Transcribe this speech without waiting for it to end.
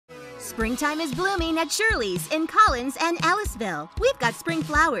Springtime is blooming at Shirley's in Collins and Ellisville. We've got spring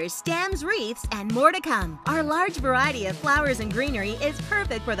flowers, stems, wreaths, and more to come. Our large variety of flowers and greenery is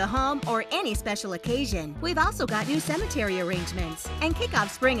perfect for the home or any special occasion. We've also got new cemetery arrangements and kick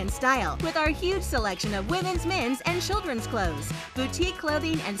off spring in style with our huge selection of women's, men's, and children's clothes, boutique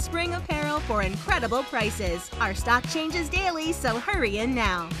clothing, and spring apparel for incredible prices. Our stock changes daily, so hurry in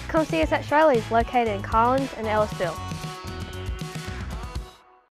now. Come see us at Shirley's, located in Collins and Ellisville.